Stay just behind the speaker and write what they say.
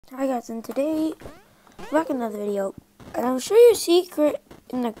Hi guys, and today we're back in another video, and I'll show you a secret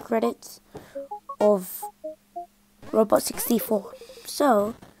in the credits of Robot 64.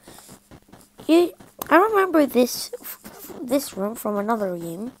 So, I remember this room from another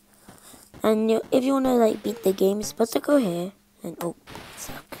game, and if you want to beat the game, you're supposed to go here, and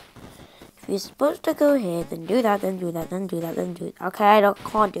suck. If you're supposed to go here, then do that, then do that, then do that, then do it. Okay, I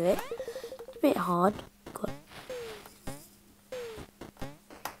can't do it. It's a bit hard.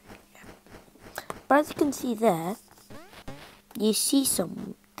 But as you can see there, you see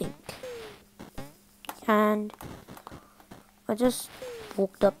something. And I just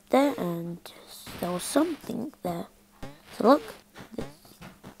walked up there and there was something there. So look,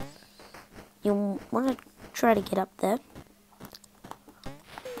 you want to try to get up there.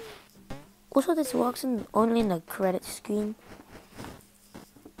 Also, this works only in the credit screen.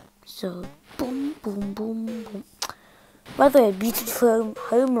 So, boom, boom, boom, boom. By the way, beautiful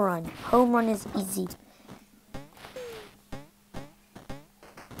home run. Home run is easy.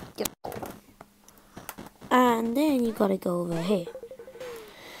 Yep. And then you gotta go over here.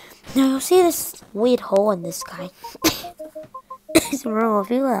 Now you'll see this weird hole in the sky. It's wrong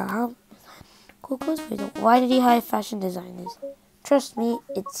with you. Cool clothes. Why did he hire fashion designers? Trust me,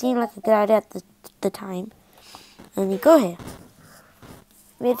 it seemed like a good idea at the time. And you go here.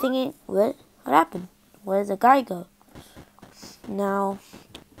 You're thinking, what happened? Where does the guy go? Now,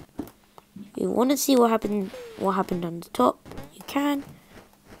 if you want to see what happened on the top, you can.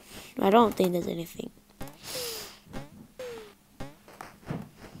 I don't think there's anything.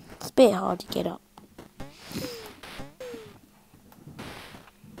 It's a bit hard to get up.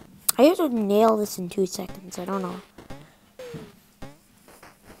 I have to nail this in 2 seconds. I don't know.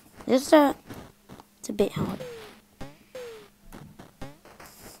 It's a bit hard.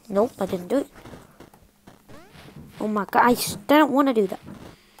 Nope, I didn't do it. Oh my god, I don't want to do that.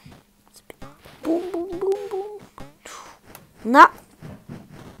 Boom, boom, boom, boom. Nah.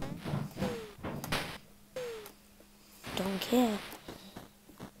 Don't care.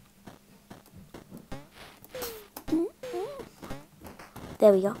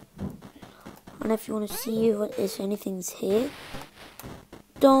 There we go. And if you want to see if anything's here,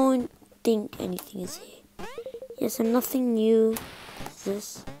 don't think anything is here. Yes, and nothing new. Is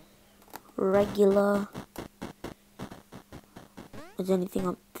this regular? Is anything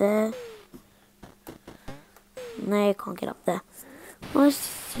up there? No, you can't get up there.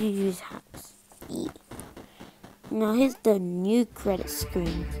 Unless you use hacks. Yeah. Now here's the new credit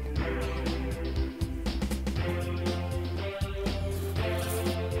screen.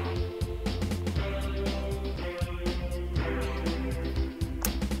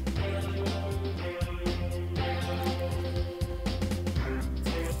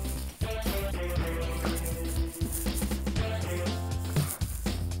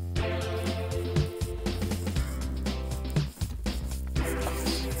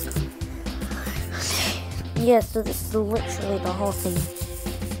 Yeah, so this is literally the whole thing.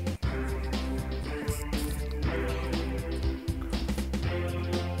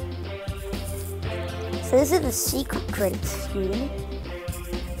 So this is the secret credit screen.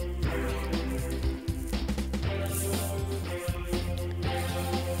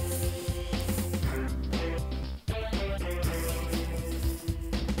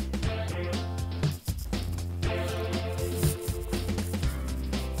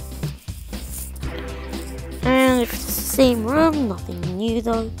 And it's the same room, nothing new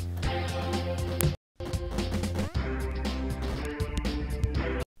though.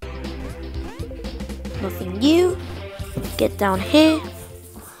 Nothing new. Get down here.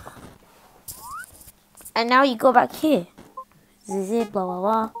 And now you go back here. This is it, blah blah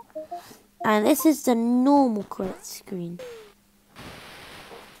blah. And this is the normal credit screen.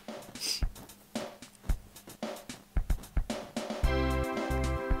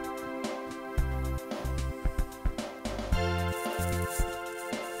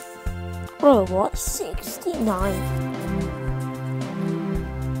 Robot 69.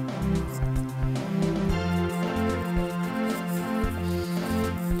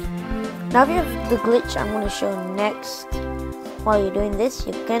 Now if you have the glitch I'm going to show next, while you're doing this,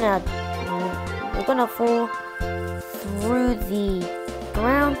 you're gonna fall through the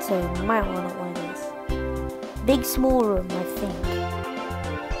ground, so you might want to learn this. Big small room, I think.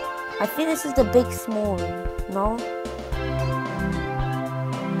 I think this is the big small room. No?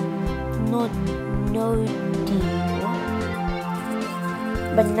 No D.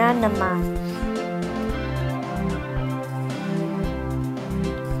 Banana Man.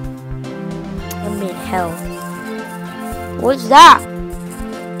 I'm in hell. What's that?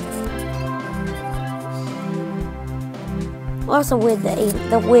 Well, that's a weird,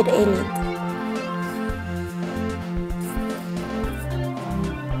 the weird alien.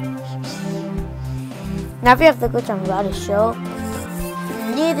 Now if you have the glitch I'm about to show,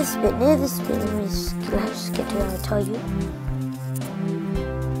 near this bit, let me just get to it and I'll tell you.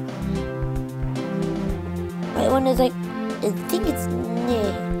 Right one is like, I think it's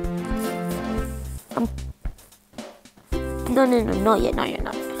near. No, not yet.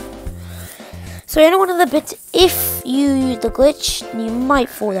 So in one of the bits, if you use the glitch, you might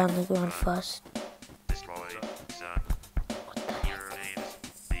fall down the ground first.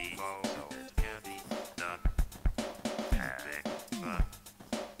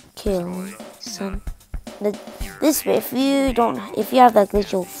 Kill son. This bit, if you have that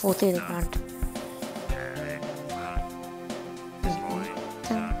glitch, you'll fall through the ground.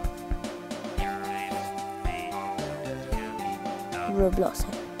 Roblox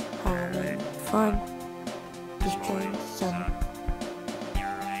having fun destroying sun.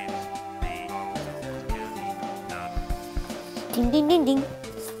 Ding ding ding ding.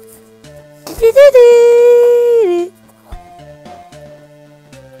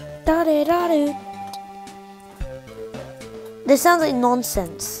 This sounds like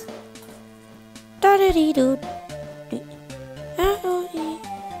nonsense.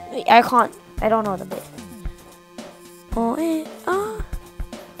 I can't. I don't know the bit. Oh,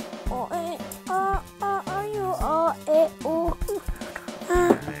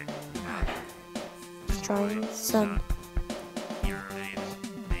 destroying sun.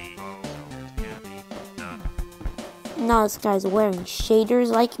 Now this guy's wearing shaders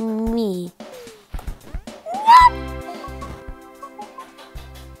like me.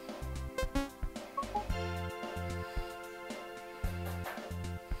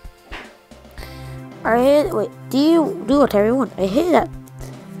 Do you everyone? I hear that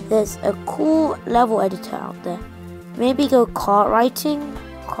there's a cool level editor out there. Maybe go kart racing,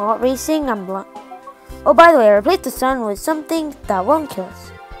 oh, by the way, I replaced the sun with something that won't kill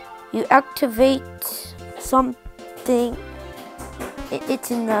us. You activate something.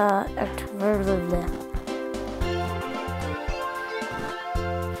 It's in the activator there.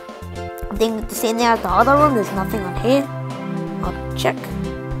 I think the same thing as the other room. There's nothing on here. I'll check.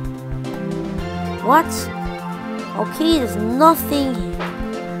 What? Okay, there's nothing here.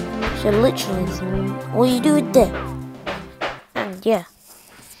 So literally, all you do is there. And yeah,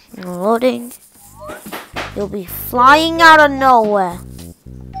 loading. You'll be flying out of nowhere.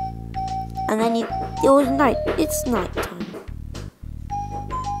 And then it was night. It's night time.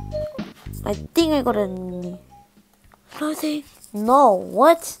 I think I got a nothing. No,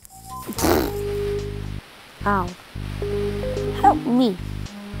 what? Ow. Help me.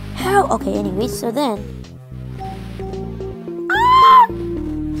 How? Okay, anyway, so then.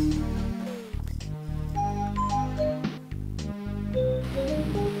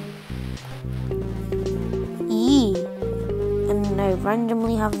 And I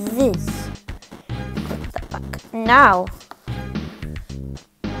randomly have this. Put that back. Now,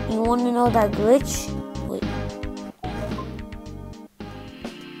 you want to know that glitch? Wait.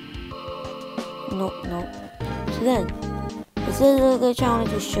 No. So then. This is a glitch I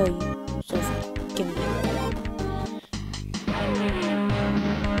wanted to show you. So give me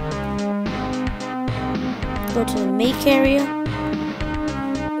go to the make area.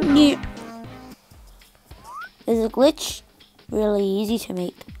 Yeah. There's a glitch, really easy to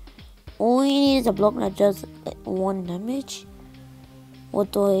make. All you need is a block that does 1 damage.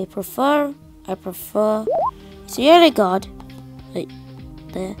 What do I prefer? I prefer Sierra God. Right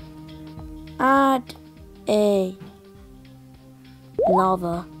there. Add a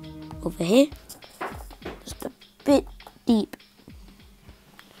lava over here, just a bit deep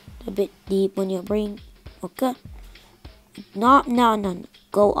when you're bring. Okay, no,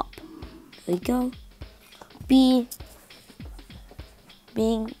 go up. There we go.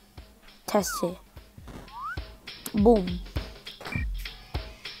 Being tested. Boom.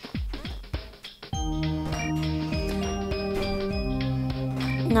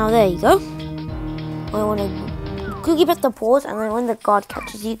 Now there you go. I want to cookie press the pause, and then when the god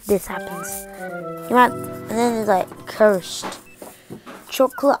catches you, this happens. And then it's like cursed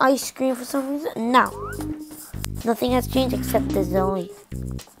chocolate ice cream for some reason. Now, nothing has changed except there's only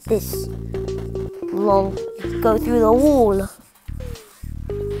this. Lol. You go through the wall.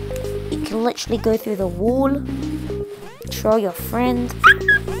 You can literally go through the wall. Show your friends.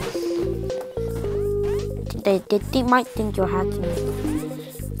 They might think you're hacking.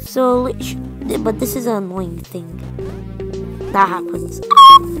 So, but this is an annoying thing that happens.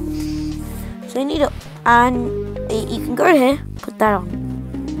 So you need to, and you can go here, put that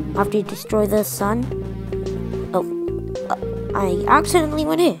on after you destroy the sun. Oh, I accidentally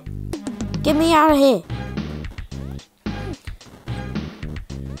went here. Get me out of here.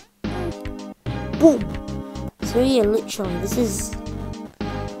 Boom. So yeah, literally, this is...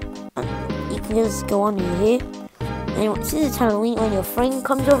 you can just go on in here. And since it's Halloween, when your friend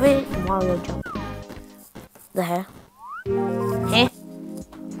comes over here, Mario jump. The hair. Here.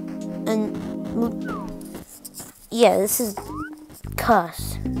 And... yeah, this is...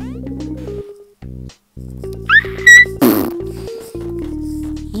 cursed.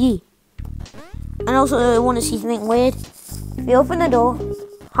 Yeah. And also, I want to see something weird. If you open the door...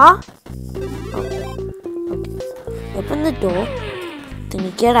 huh? Okay. Open the door. Then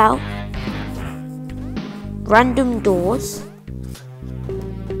you get out. Random doors.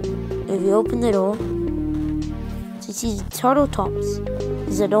 If you open the door, so you see the turtle tops.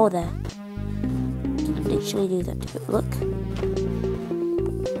 There's a door there. You can literally do that to it. Look.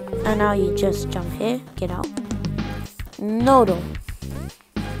 And now you just jump here, get out. No door.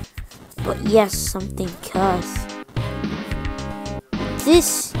 But yes, something cursed.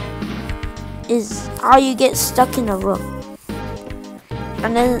 This is how you get stuck in a room.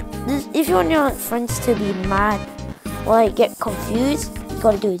 And then, if you want your friends to be mad or like get confused, you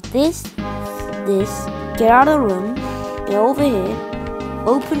gotta do this, get out of the room, get over here,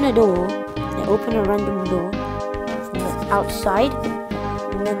 open the door, and open a random door from the outside,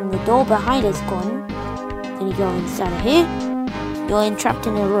 and then the door behind is gone. Then you go inside of here, you're trapped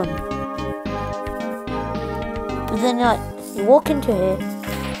in a room. But then you walk into here,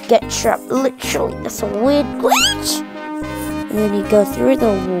 get trapped, literally, that's a weird glitch. And then you go through the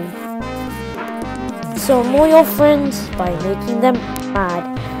wall. So annoy your friends by making them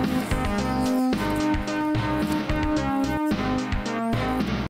mad.